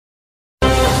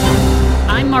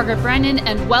Margaret Brennan,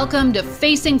 and welcome to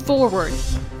Facing Forward.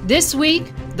 This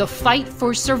week, the fight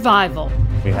for survival.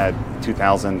 We had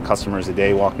 2,000 customers a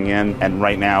day walking in, and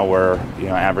right now we're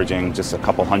averaging just a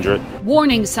couple hundred.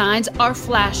 Warning signs are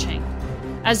flashing.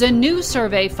 As a new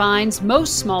survey finds,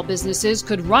 most small businesses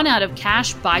could run out of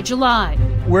cash by July.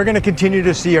 We're going to continue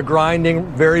to see a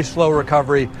grinding, very slow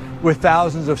recovery with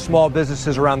thousands of small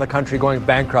businesses around the country going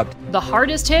bankrupt. The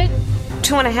hardest hit?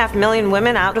 2.5 million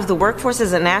women out of the workforce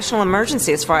is a national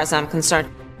emergency as far as I'm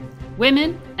concerned.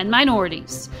 Women and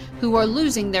minorities who are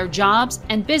losing their jobs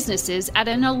and businesses at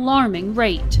an alarming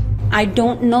rate. I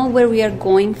don't know where we are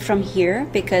going from here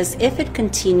because if it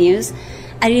continues,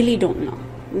 I really don't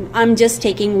know. I'm just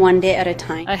taking one day at a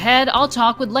time. Ahead, I'll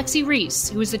talk with Lexi Reese,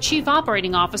 who is the Chief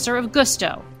Operating Officer of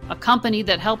Gusto, a company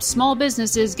that helps small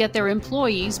businesses get their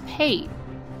employees paid.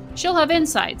 She'll have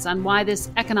insights on why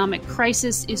this economic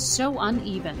crisis is so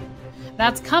uneven.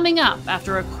 That's coming up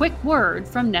after a quick word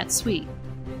from NetSuite.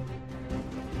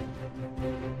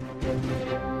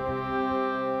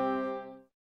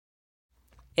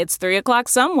 It's 3 o'clock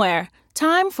somewhere.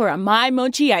 Time for a My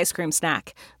Mochi ice cream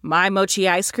snack. My Mochi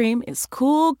ice cream is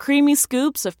cool, creamy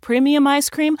scoops of premium ice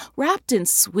cream wrapped in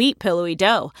sweet, pillowy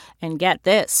dough. And get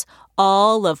this,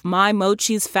 all of My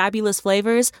Mochi's fabulous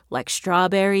flavors, like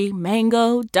strawberry,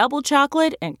 mango, double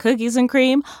chocolate, and cookies and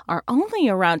cream, are only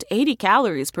around 80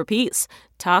 calories per piece.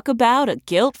 Talk about a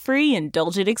guilt-free,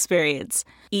 indulgent experience.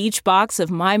 Each box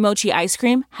of My Mochi ice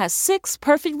cream has 6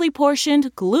 perfectly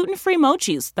portioned, gluten-free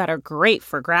mochis that are great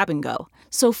for grab and go.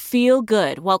 So feel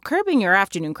good while curbing your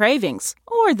afternoon cravings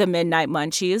or the midnight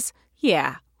munchies.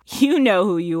 Yeah, you know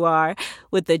who you are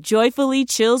with the joyfully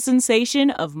chill sensation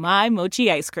of My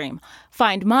Mochi ice cream.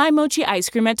 Find My Mochi ice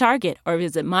cream at Target or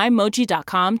visit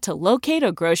mymochi.com to locate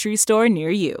a grocery store near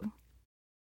you.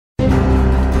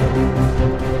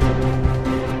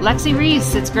 Lexi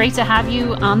Reese, it's great to have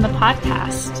you on the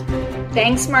podcast.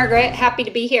 Thanks, Margaret. Happy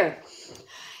to be here.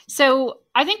 So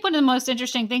I think one of the most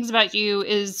interesting things about you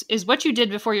is what you did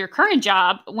before your current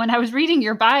job. When I was reading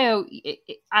your bio,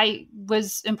 I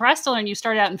was impressed to learn you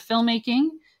started out in filmmaking,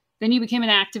 then you became an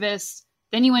activist,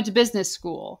 then you went to business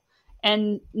school.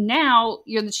 And now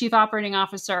you're the chief operating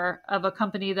officer of a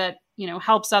company that,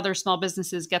 helps other small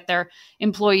businesses get their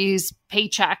employees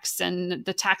paychecks and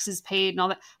the taxes paid and all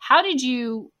that. How did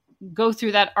you go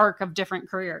through that arc of different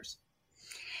careers?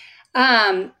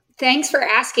 Thanks for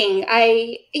asking.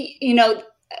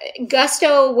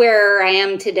 Gusto, where I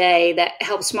am today, that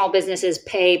helps small businesses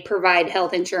provide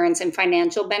health insurance and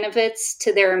financial benefits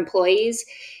to their employees,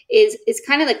 is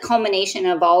kind of the culmination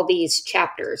of all these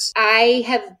chapters.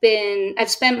 I've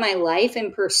spent my life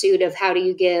in pursuit of how do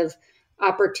you give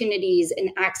opportunities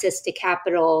and access to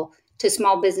capital to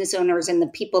small business owners and the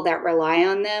people that rely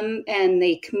on them, and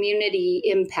the community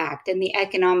impact and the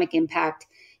economic impact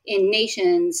in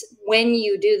nations, when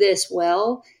you do this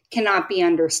well, cannot be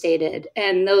understated.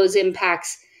 And those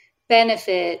impacts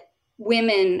benefit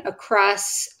women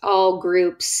across all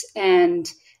groups and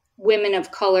women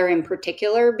of color in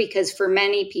particular, because for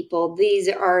many people, this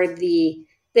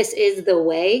is the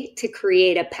way to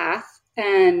create a path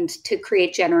and to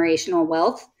create generational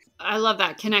wealth. I love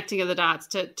that, connecting of the dots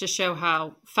to show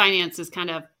how finance is kind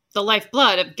of the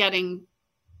lifeblood of getting,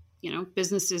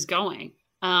 businesses going.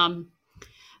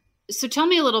 So tell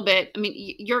me a little bit,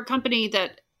 you're a company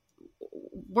that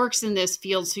works in this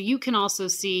field, so you can also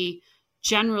see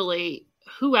generally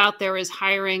who out there is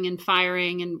hiring and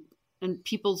firing and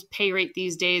people's pay rate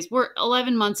these days. We're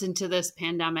 11 months into this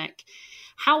pandemic.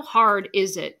 How hard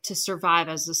is it to survive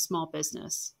as a small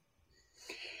business?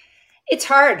 It's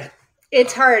hard.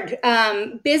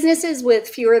 Businesses with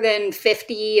fewer than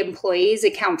 50 employees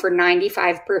account for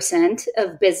 95%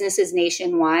 of businesses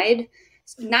nationwide.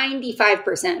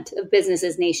 95% of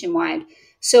businesses nationwide.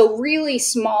 So really,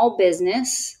 small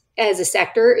business as a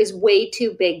sector is way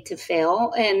too big to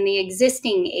fail. And the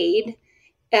existing aid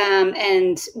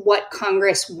and what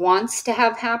Congress wants to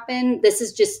have happen,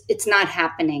 it's not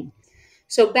happening.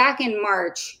 So back in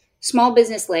March, small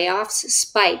business layoffs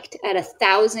spiked at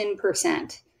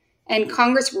 1,000%. And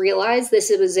Congress realized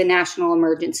this was a national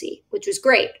emergency, which was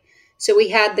great. So we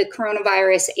had the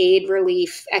Coronavirus Aid,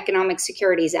 Relief, Economic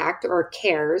Securities Act, or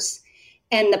CARES.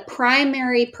 And the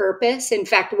primary purpose, in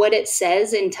fact, what it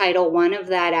says in Title I of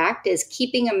that act, is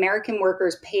keeping American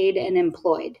workers paid and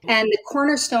employed. And the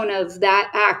cornerstone of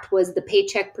that act was the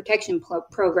Paycheck Protection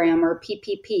Program, or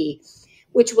PPP,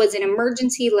 which was an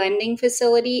emergency lending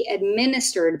facility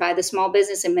administered by the Small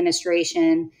Business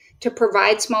Administration to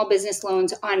provide small business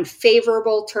loans on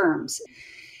favorable terms.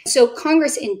 So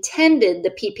Congress intended the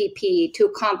PPP to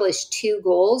accomplish 2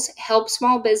 goals: help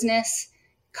small business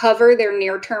cover their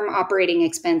near-term operating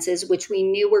expenses, which we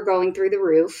knew were going through the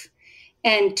roof.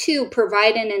 And 2,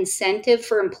 provide an incentive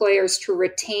for employers to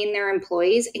retain their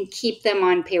employees and keep them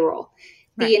on payroll.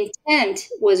 Right. The intent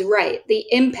was right. The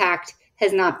impact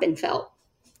has not been felt.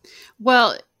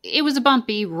 Well, it was a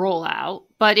bumpy rollout,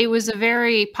 but it was a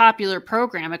very popular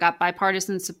program. It got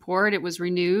bipartisan support. It was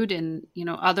renewed in,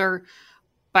 other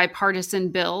bipartisan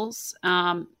bills.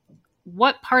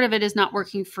 What part of it is not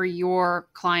working for your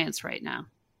clients right now?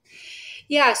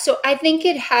 Yeah, so I think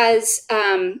it has,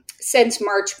 since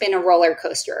March, been a roller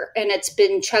coaster, and it's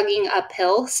been chugging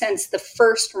uphill since the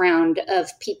first round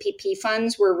of PPP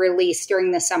funds were released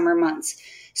during the summer months.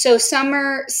 So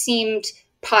summer seemed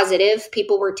positive.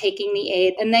 People were taking the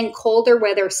aid, and then colder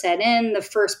weather set in. The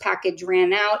first package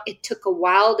ran out. It took a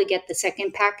while to get the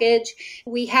second package.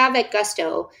 We have at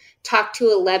Gusto talked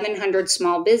to 1,100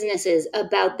 small businesses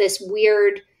about this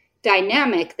weird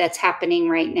dynamic that's happening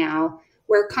right now,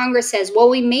 where Congress says, well,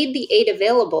 we made the aid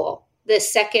available. The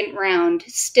second round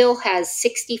still has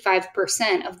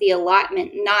 65% of the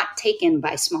allotment not taken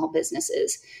by small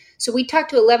businesses. So we talked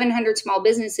to 1,100 small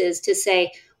businesses to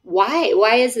say, why?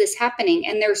 Why is this happening?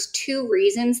 And there's 2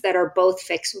 reasons that are both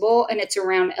fixable, and it's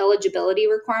around eligibility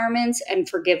requirements and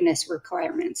forgiveness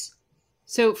requirements.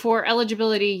 So for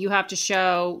eligibility, you have to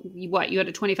show you had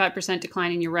a 25%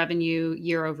 decline in your revenue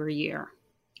year over year.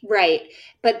 Right.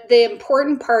 But the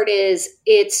important part is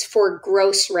it's for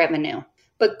gross revenue.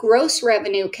 But gross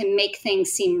revenue can make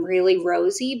things seem really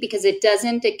rosy because it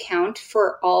doesn't account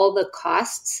for all the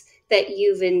costs that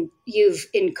you've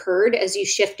incurred as you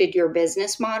shifted your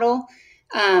business model.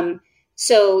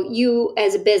 So you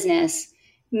as a business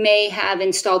may have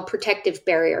installed protective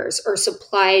barriers or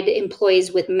supplied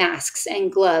employees with masks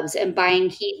and gloves and buying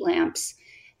heat lamps.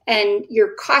 And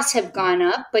your costs have gone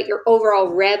up, but your overall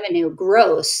revenue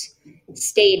gross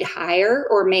stayed higher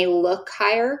or may look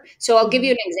higher. So I'll give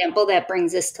you an example that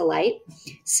brings this to light.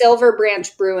 Silver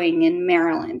Branch Brewing in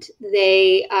Maryland,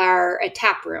 they are a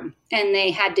tap room and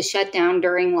they had to shut down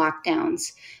during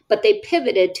lockdowns, but they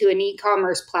pivoted to an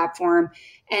e-commerce platform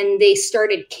and they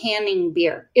started canning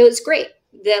beer. It was great.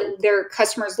 Their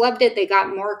customers loved it. They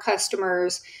got more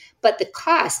customers. But the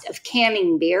cost of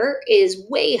canning beer is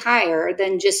way higher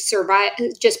than just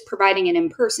providing it in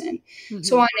person. Mm-hmm.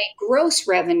 So on a gross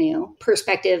revenue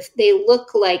perspective, they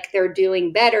look like they're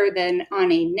doing better than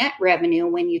on a net revenue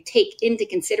when you take into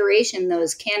consideration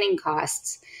those canning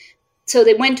costs. So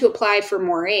they went to apply for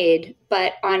more aid,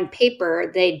 but on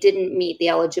paper, they didn't meet the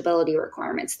eligibility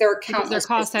requirements. Their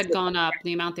costs had gone up.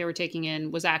 The amount they were taking in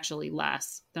was actually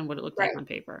less than what it looked like on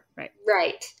paper. Right.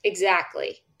 Right.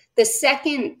 Exactly. The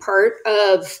second part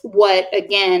of what,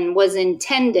 again, was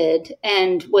intended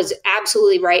and was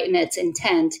absolutely right in its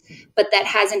intent, but that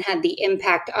hasn't had the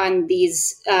impact on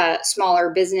these smaller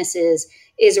businesses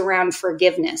is around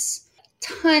forgiveness.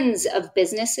 Tons of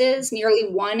businesses, nearly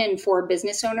 1 in 4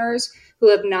 business owners who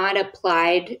have not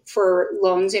applied for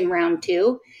loans in round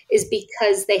 2 is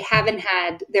because they haven't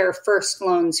had their first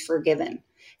loans forgiven.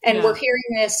 And we're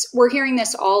hearing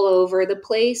this all over the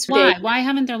place. Why? Why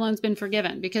haven't their loans been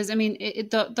forgiven? Because, I mean,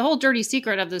 the whole dirty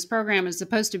secret of this program is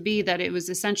supposed to be that it was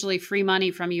essentially free money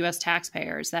from U.S.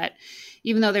 taxpayers, that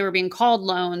even though they were being called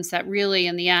loans, that really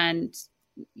in the end,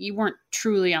 you weren't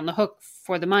truly on the hook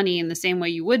for the money in the same way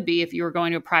you would be if you were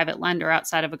going to a private lender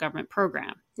outside of a government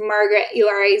program. Margaret, you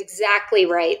are exactly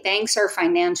right. Banks are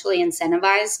financially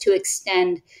incentivized to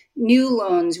extend new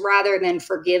loans rather than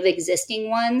forgive existing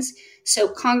ones. So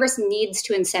Congress needs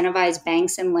to incentivize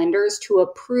banks and lenders to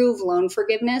approve loan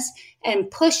forgiveness and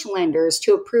push lenders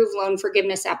to approve loan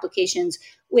forgiveness applications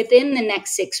within the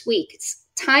next 6 weeks.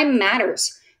 Time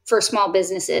matters for small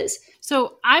businesses.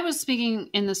 So I was speaking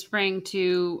in the spring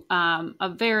to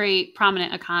a very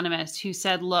prominent economist who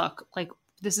said, look, like,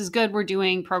 this is good. We're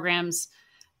doing programs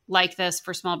like this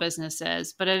for small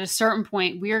businesses. But at a certain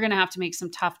point, we are going to have to make some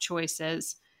tough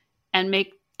choices and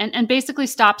basically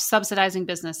stop subsidizing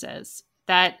businesses.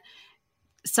 That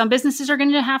some businesses are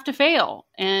going to have to fail,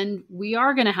 and we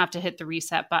are going to have to hit the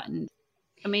reset button.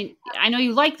 I mean, I know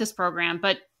you like this program,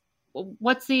 but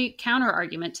what's the counter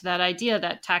argument to that idea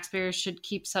that taxpayers should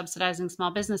keep subsidizing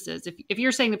small businesses if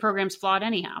you're saying the program's flawed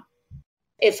anyhow?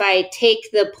 If I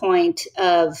take the point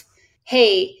of,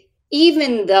 hey,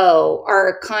 even though our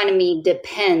economy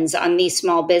depends on these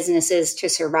small businesses to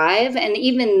survive, and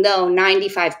even though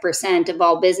 95% of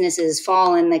all businesses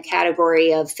fall in the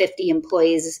category of 50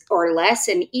 employees or less,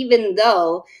 and even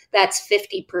though that's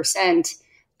 50%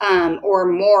 or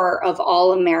more of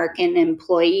all American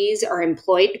employees are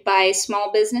employed by small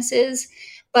businesses,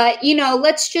 but,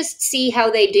 let's just see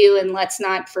how they do and let's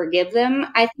not forgive them.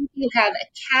 I think you have a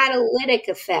catalytic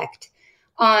effect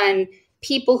on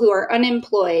people who are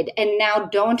unemployed and now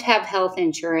don't have health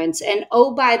insurance. And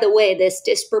oh, by the way, this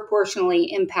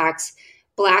disproportionately impacts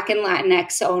Black and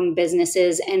Latinx owned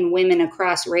businesses and women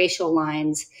across racial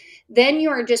lines, then you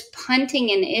are just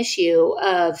punting an issue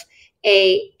of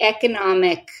an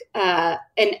economic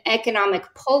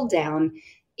pull down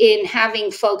in having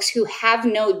folks who have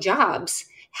no jobs,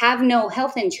 have no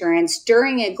health insurance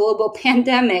during a global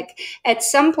pandemic. At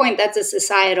some point, that's a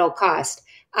societal cost.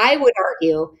 I would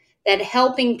argue that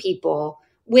helping people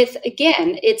with,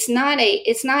 again, it's not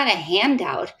a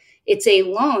handout. It's a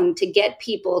loan to get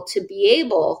people to be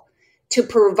able to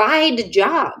provide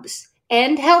jobs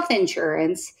and health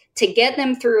insurance to get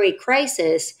them through a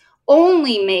crisis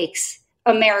only makes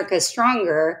America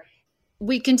stronger.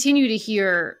 We continue to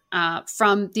hear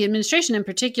from the administration in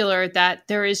particular that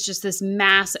there is just this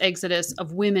mass exodus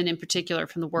of women in particular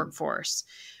from the workforce.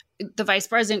 The vice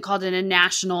president called it a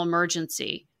national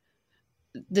emergency.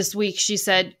 This week, she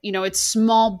said, it's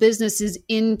small businesses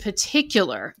in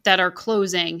particular that are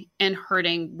closing and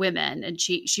hurting women. And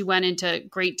she went into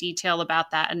great detail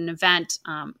about that at an event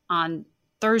on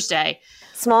Thursday.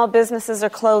 Small businesses are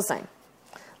closing.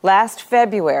 Last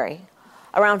February,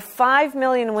 around 5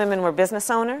 million women were business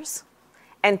owners.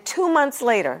 And 2 months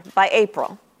later, by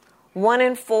April, 1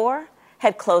 in 4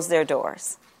 had closed their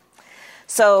doors.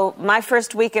 So my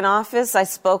first week in office, I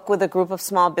spoke with a group of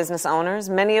small business owners,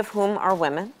 many of whom are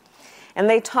women, and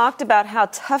they talked about how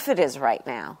tough it is right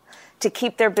now to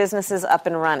keep their businesses up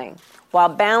and running while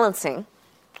balancing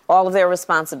all of their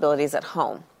responsibilities at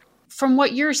home. From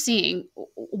what you're seeing,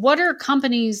 what are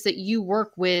companies that you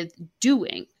work with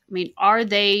doing? I mean, are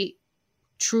they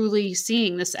truly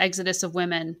seeing this exodus of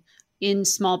women in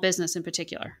small business in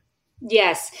particular?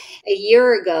 Yes. A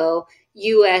year ago,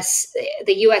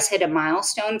 the U.S. hit a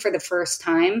milestone for the first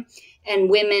time, and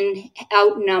women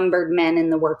outnumbered men in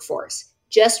the workforce.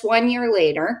 Just 1 year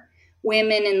later,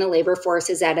 women in the labor force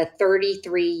is at a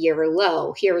 33-year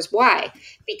low. Here's why.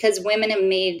 Because women have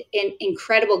made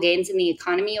incredible gains in the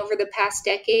economy over the past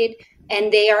decade,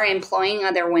 and they are employing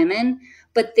other women,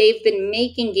 but they've been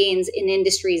making gains in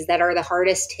industries that are the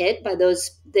hardest hit by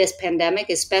this pandemic,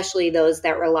 especially those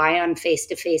that rely on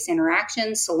face-to-face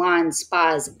interactions, salons,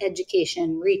 spas,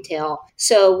 education, retail.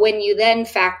 So when you then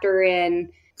factor in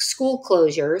school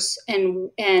closures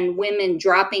and women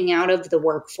dropping out of the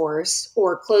workforce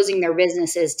or closing their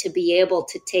businesses to be able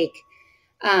to take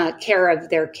care of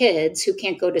their kids who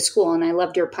can't go to school, and I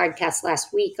loved your podcast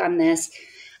last week on this,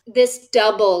 this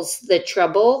doubles the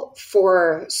trouble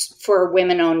for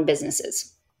women-owned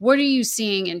businesses. What are you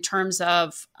seeing in terms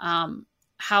of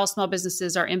how small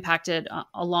businesses are impacted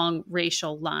along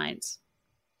racial lines?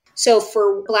 So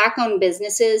for Black-owned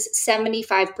businesses,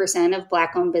 75% of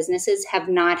Black-owned businesses have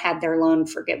not had their loan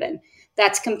forgiven.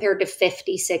 That's compared to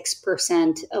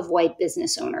 56% of white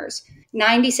business owners.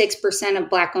 96% of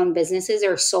Black-owned businesses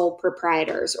are sole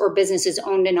proprietors or businesses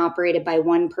owned and operated by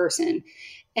one person.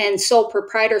 And sole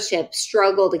proprietorship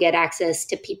struggle to get access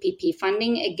to PPP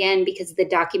funding, again, because the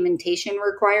documentation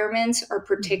requirements are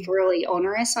particularly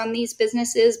onerous on these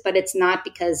businesses, but it's not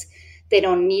because they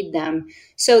don't need them.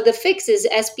 So the fix is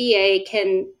SBA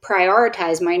can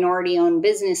prioritize minority-owned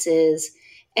businesses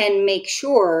and make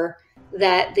sure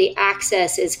that the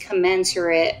access is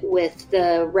commensurate with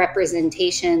the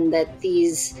representation that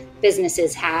these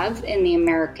businesses have in the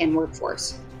American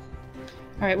workforce.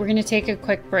 All right, we're going to take a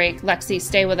quick break. Lexi,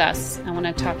 stay with us. I want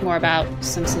to talk more about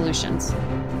some solutions.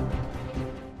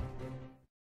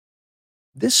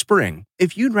 This spring,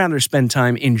 if you'd rather spend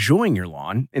time enjoying your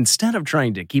lawn instead of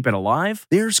trying to keep it alive,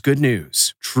 there's good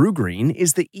news. TruGreen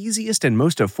is the easiest and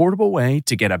most affordable way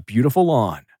to get a beautiful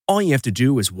lawn. All you have to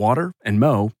do is water and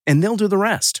mow, and they'll do the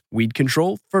rest. Weed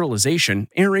control, fertilization,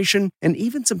 aeration, and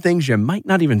even some things you might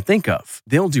not even think of.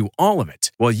 They'll do all of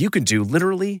it, while you can do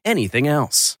literally anything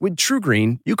else. With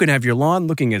TruGreen, you can have your lawn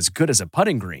looking as good as a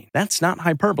putting green. That's not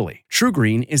hyperbole.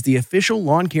 TruGreen is the official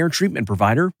lawn care treatment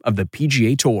provider of the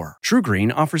PGA Tour.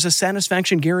 TruGreen offers a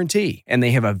satisfaction guarantee, and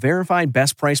they have a verified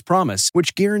best price promise,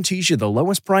 which guarantees you the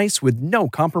lowest price with no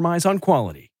compromise on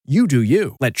quality. You do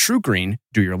you. Let TruGreen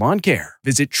do your lawn care.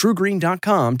 Visit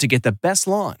TruGreen.com to get the best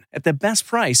lawn at the best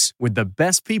price with the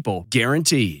best people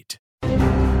guaranteed.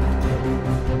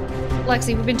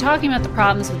 Lexi, we've been talking about the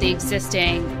problems with the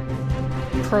existing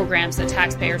programs that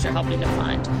taxpayers are helping to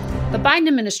fund. The Biden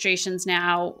administration's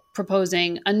now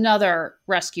proposing another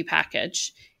rescue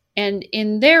package. And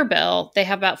in their bill, they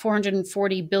have about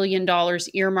 $440 billion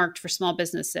earmarked for small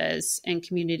businesses and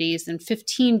communities, and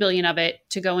 $15 billion of it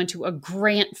to go into a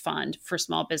grant fund for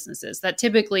small businesses. That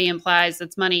typically implies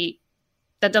that's money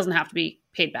that doesn't have to be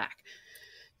paid back.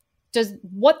 Does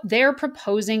what they're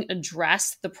proposing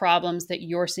address the problems that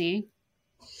you're seeing?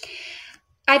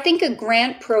 I think a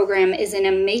grant program is an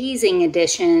amazing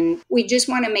addition. We just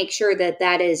want to make sure that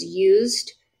that is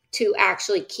used to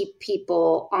actually keep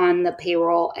people on the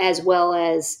payroll, as well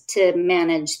as to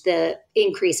manage the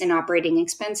increase in operating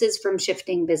expenses from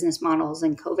shifting business models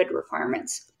and COVID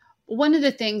requirements. One of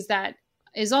the things that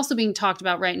is also being talked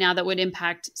about right now that would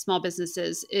impact small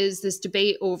businesses is this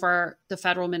debate over the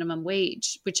federal minimum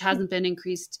wage, which hasn't been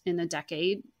increased in a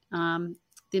decade.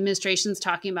 The administration's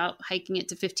talking about hiking it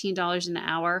to $15 an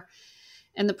hour.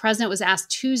 And the president was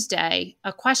asked Tuesday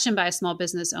a question by a small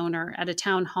business owner at a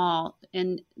town hall.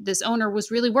 And this owner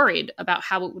was really worried about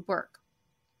how it would work.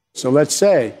 So let's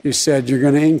say you said you're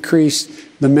going to increase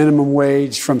the minimum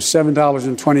wage from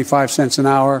 $7.25 an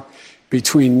hour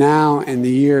between now and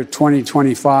the year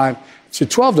 2025 to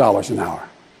 $12 an hour,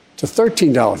 to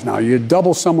 $13 an hour. You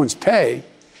double someone's pay,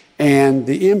 and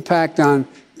the impact on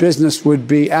business would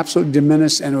be absolutely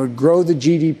diminished, and it would grow the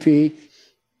GDP.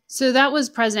 So that was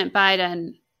President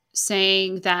Biden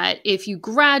saying that if you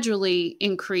gradually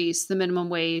increase the minimum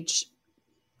wage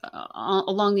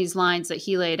along these lines that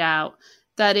he laid out,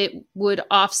 that it would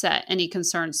offset any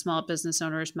concerns small business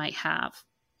owners might have.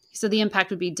 So the impact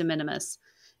would be de minimis.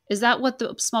 Is that what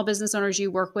the small business owners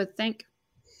you work with think?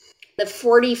 The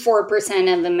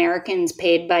 44% of Americans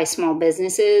paid by small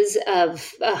businesses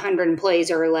of 100 employees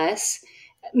or less,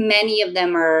 many of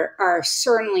them are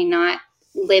certainly not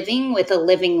living with a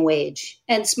living wage.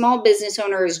 And small business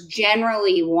owners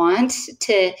generally want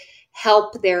to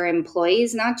help their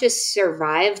employees not just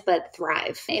survive, but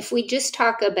thrive. If we just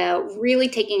talk about really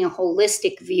taking a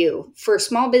holistic view, for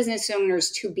small business owners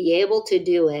to be able to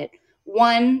do it,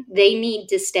 one, they need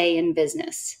to stay in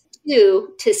business.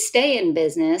 Two, to stay in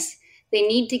business, they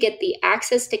need to get the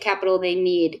access to capital they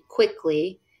need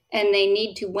quickly. And they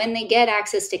need to, when they get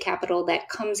access to capital that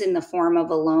comes in the form of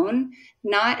a loan,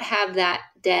 not have that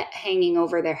debt hanging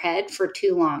over their head for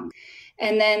too long.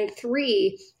 And then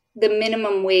three, the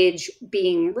minimum wage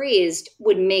being raised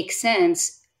would make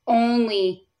sense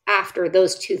only after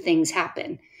those two things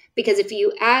happen. Because if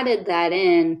you added that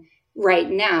in right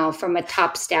now from a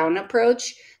tops-down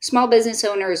approach, small business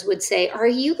owners would say, are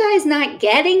you guys not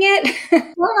getting it?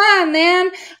 Come on, man.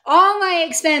 All my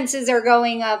expenses are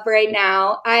going up right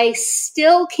now. I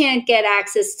still can't get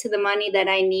access to the money that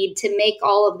I need to make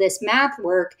all of this math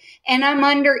work. And I'm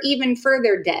under even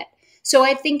further debt. So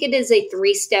I think it is a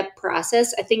 3-step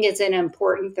process. I think it's an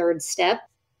important third step.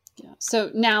 Yeah. So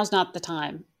now's not the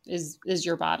time is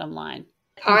your bottom line.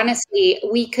 Honestly,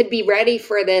 we could be ready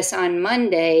for this on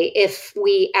Monday if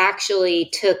we actually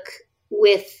took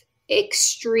with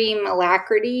extreme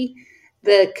alacrity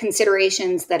the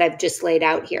considerations that I've just laid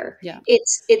out here. Yeah.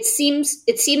 It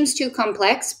seems too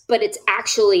complex, but it's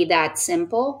actually that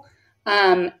simple.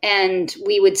 And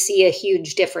we would see a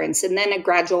huge difference. And then a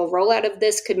gradual rollout of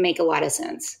this could make a lot of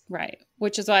sense. Right.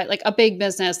 Which is why like a big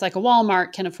business like a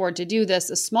Walmart can afford to do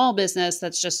this. A small business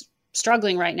that's just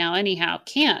struggling right now anyhow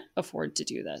can't afford to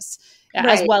do this,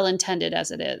 as well intended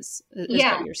as it is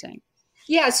what you're saying.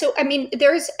 Yeah. So, I mean,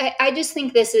 I just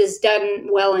think this is done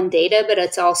well in data, but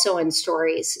it's also in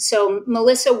stories. So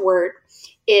Melissa Wirt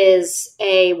is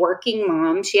a working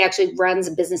mom. She actually runs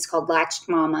a business called Latched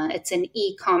Mama. It's an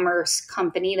e-commerce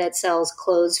company that sells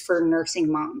clothes for nursing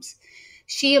moms.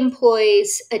 She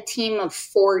employs a team of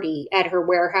 40 at her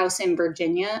warehouse in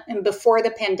Virginia. And before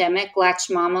the pandemic,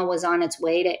 Latched Mama was on its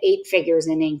way to 8 figures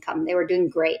in income. They were doing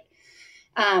great.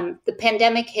 The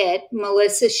pandemic hit.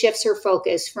 Melissa shifts her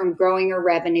focus from growing her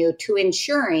revenue to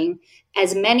ensuring,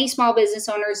 as many small business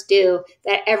owners do,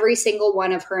 that every single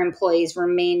one of her employees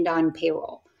remained on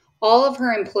payroll. All of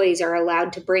her employees are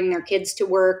allowed to bring their kids to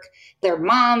work. They're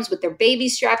moms with their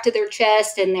babies strapped to their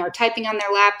chest and they're typing on their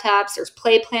laptops. There's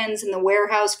play plans in the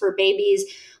warehouse for babies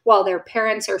while their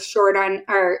parents are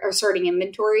sorting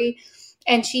inventory.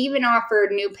 And she even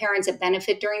offered new parents a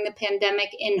benefit during the pandemic,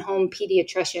 in-home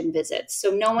pediatrician visits. So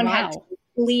no one had to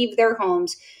leave their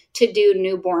homes to do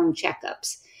newborn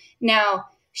checkups. Now,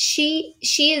 she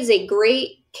is a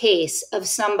great case of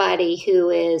somebody who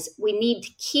we need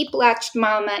to keep Latched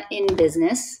Mama in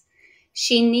business.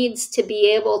 She needs to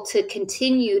be able to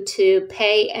continue to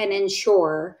pay and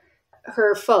insure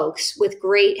her folks with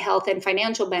great health and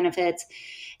financial benefits.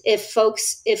 If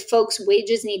folks'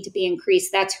 wages need to be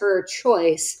increased, that's her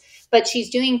choice, but she's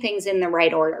doing things in the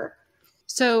right order.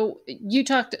 So you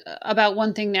talked about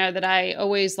one thing there that I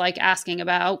always like asking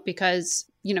about because,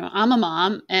 you know, I'm a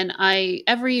mom and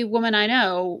every woman I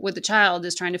know with a child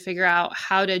is trying to figure out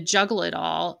how to juggle it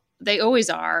all. They always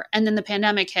are. And then the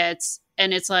pandemic hits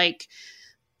and it's like,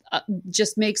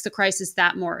 just makes the crisis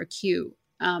that more acute.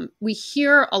 we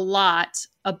hear a lot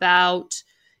about,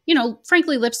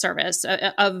 frankly, lip service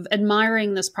of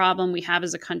admiring this problem we have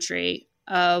as a country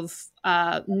of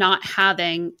not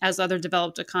having, as other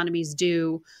developed economies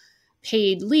do,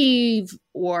 paid leave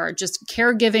or just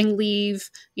caregiving leave,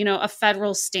 a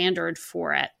federal standard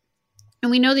for it. And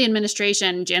we know the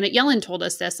administration, Janet Yellen told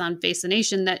us this on Face the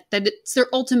Nation, that it's their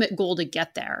ultimate goal to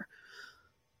get there.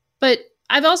 But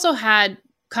I've also had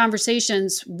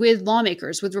conversations with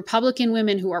lawmakers, with Republican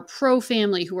women who are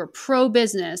pro-family, who are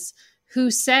pro-business, who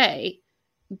say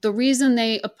the reason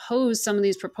they oppose some of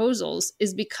these proposals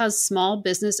is because small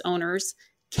business owners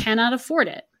cannot afford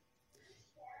it.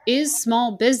 Is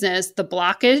small business the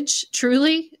blockage,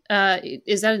 truly?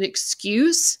 Is that an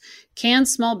excuse? Can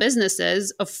small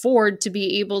businesses afford to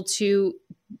be able to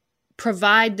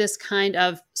provide this kind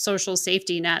of social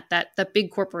safety net that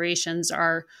big corporations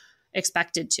are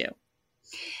expected to?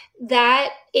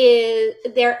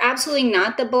 They're absolutely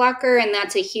not the blocker, and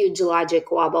that's a huge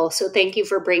logic wobble. So thank you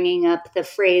for bringing up the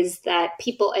phrase that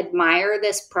people admire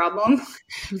this problem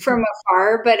from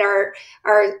afar, but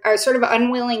are sort of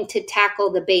unwilling to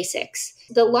tackle the basics.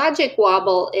 The logic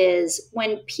wobble is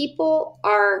when people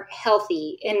are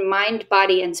healthy in mind,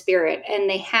 body, and spirit, and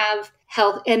they have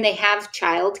health and they have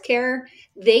childcare,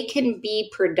 they can be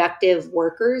productive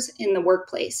workers in the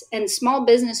workplace. And small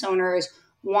business owners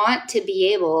want to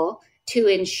be able to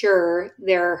ensure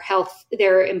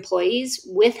their employees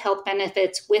with health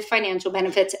benefits, with financial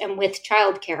benefits, and with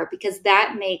childcare, because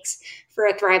that makes for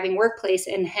a thriving workplace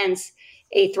and hence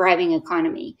a thriving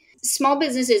economy. Small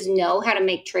businesses know how to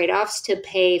make trade-offs to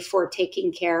pay for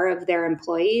taking care of their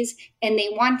employees, and they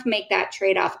want to make that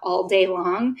trade-off all day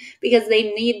long because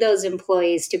they need those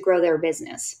employees to grow their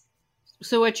business.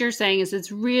 So what you're saying is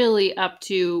it's really up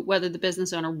to whether the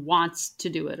business owner wants to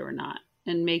do it or not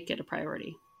and make it a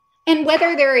priority. And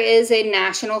whether there is a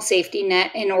national safety net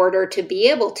in order to be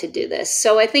able to do this.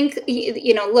 So I think,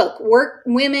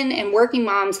 women and working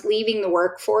moms leaving the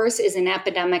workforce is an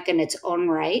epidemic in its own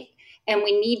right. And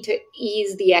we need to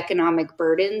ease the economic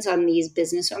burdens on these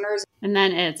business owners. And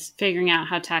then it's figuring out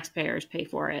how taxpayers pay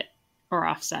for it or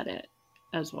offset it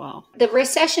as well.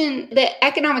 The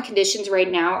economic conditions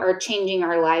right now are changing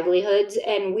our livelihoods,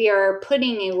 and we are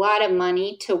putting a lot of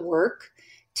money to work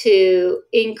to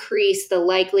increase the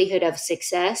likelihood of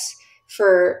success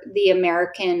for the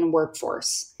American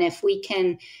workforce. And if we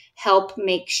can help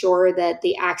make sure that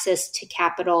the access to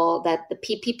capital that the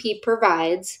PPP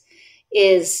provides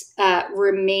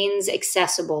remains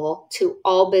accessible to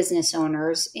all business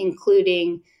owners,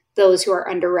 including those who are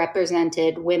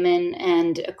underrepresented, women,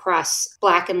 and across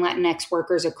Black and Latinx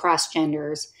workers across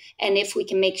genders. And if we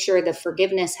can make sure the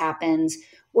forgiveness happens,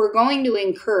 we're going to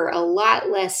incur a lot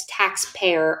less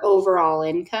taxpayer overall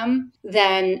income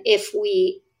than if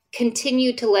we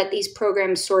continue to let these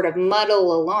programs sort of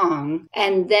muddle along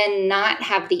and then not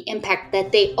have the impact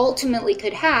that they ultimately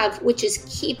could have, which is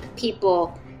keep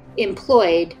people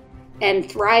employed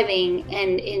and thriving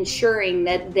and ensuring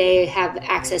that they have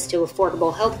access to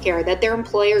affordable health care that their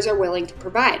employers are willing to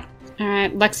provide. All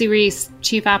right, Lexi Reese,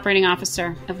 Chief Operating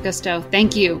Officer of Gusto,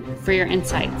 thank you for your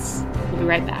insights. We'll be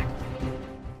right back.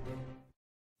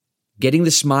 Getting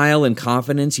the smile and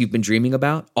confidence you've been dreaming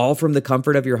about, all from the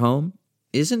comfort of your home,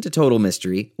 isn't a total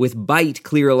mystery with Byte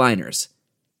clear aligners.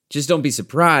 Just don't be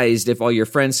surprised if all your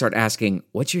friends start asking,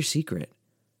 "What's your secret?"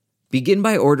 Begin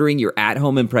by ordering your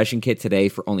at-home impression kit today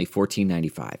for only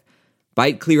 $14.95.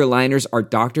 Byte clear aligners are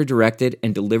doctor-directed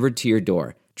and delivered to your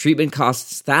door. Treatment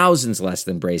costs thousands less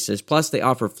than braces, plus they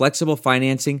offer flexible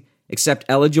financing, accept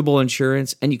eligible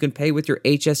insurance, and you can pay with your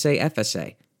HSA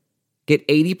FSA. Get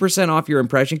 80% off your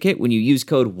impression kit when you use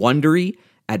code WONDERY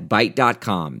at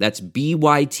Byte.com. That's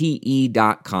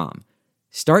BYTE.com.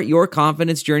 Start your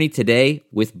confidence journey today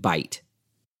with Byte.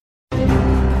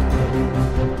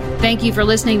 Thank you for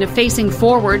listening to Facing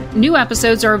Forward. New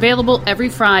episodes are available every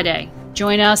Friday.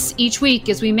 Join us each week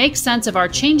as we make sense of our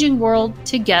changing world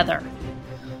together.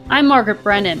 I'm Margaret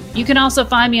Brennan. You can also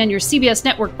find me on your CBS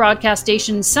Network broadcast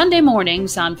station Sunday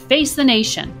mornings on Face the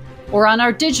Nation, or on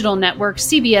our digital network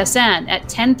CBSN at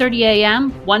 10:30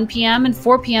 a.m., 1 p.m., and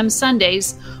 4 p.m.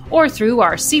 Sundays, or through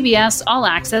our CBS All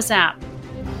Access app.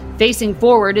 Facing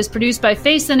Forward is produced by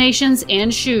Face the Nation's Ann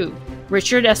Shu,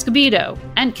 Richard Escobedo,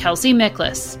 and Kelsey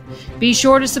Miklas. Be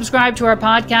sure to subscribe to our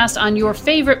podcast on your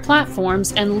favorite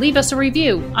platforms and leave us a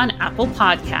review on Apple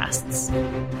Podcasts.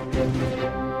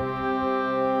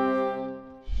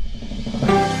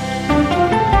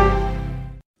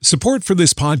 Support for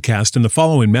this podcast and the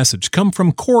following message come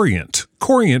from Corient.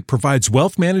 Corient provides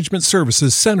wealth management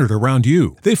services centered around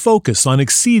you. They focus on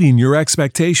exceeding your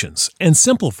expectations and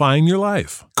simplifying your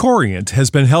life. Corient has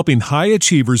been helping high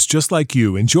achievers just like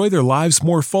you enjoy their lives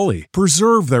more fully,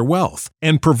 preserve their wealth,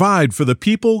 and provide for the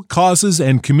people, causes,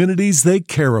 and communities they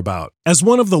care about. As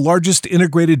one of the largest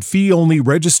integrated fee-only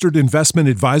registered investment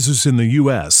advisors in the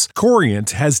U.S., Corient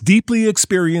has deeply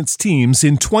experienced teams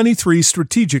in 23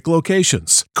 strategic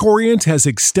locations. Corient has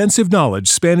extensive knowledge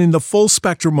spanning the full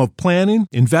spectrum of planning,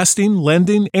 investing,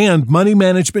 lending, and money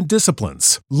management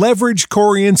disciplines. Leverage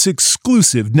Corient's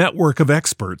exclusive network of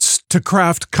experts to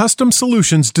craft custom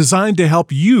solutions designed to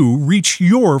help you reach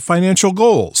your financial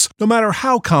goals, no matter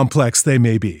how complex they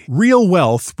may be. Real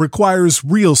wealth requires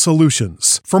real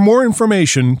solutions. For more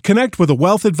information, connect with a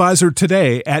wealth advisor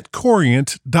today at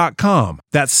Corient.com.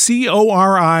 That's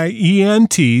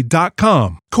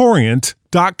Corient.com.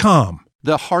 Corient.com.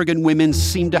 The Hargan women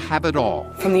seem to have it all.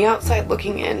 From the outside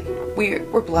looking in, we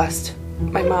were blessed.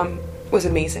 My mom was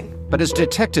amazing. But as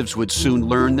detectives would soon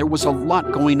learn, there was a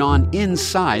lot going on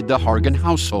inside the Hargan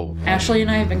household. Ashley and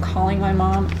I have been calling my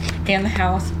mom and the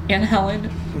house and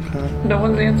Helen. Okay. No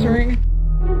one's answering.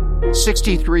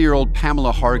 63-year-old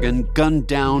Pamela Hargan gunned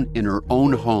down in her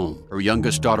own home. Her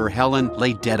youngest daughter, Helen,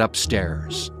 lay dead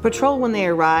upstairs. Patrol, when they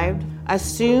arrived,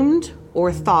 assumed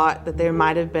or thought that there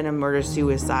might have been a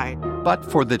murder-suicide. But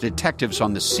for the detectives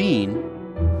on the scene,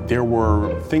 there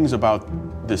were things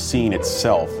about the scene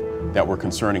itself that were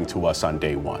concerning to us on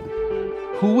day one.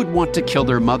 Who would want to kill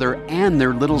their mother and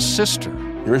their little sister?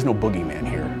 There is no boogeyman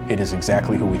here. It is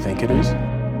exactly who we think it is.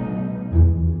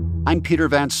 I'm Peter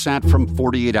Van Sant from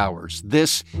 48 Hours.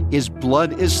 This is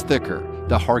Blood is Thicker,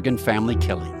 the Hargan Family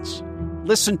Killings.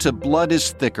 Listen to Blood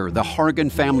is Thicker, the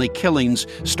Hargan Family Killings,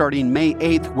 starting May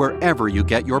 8th, wherever you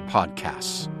get your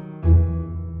podcasts.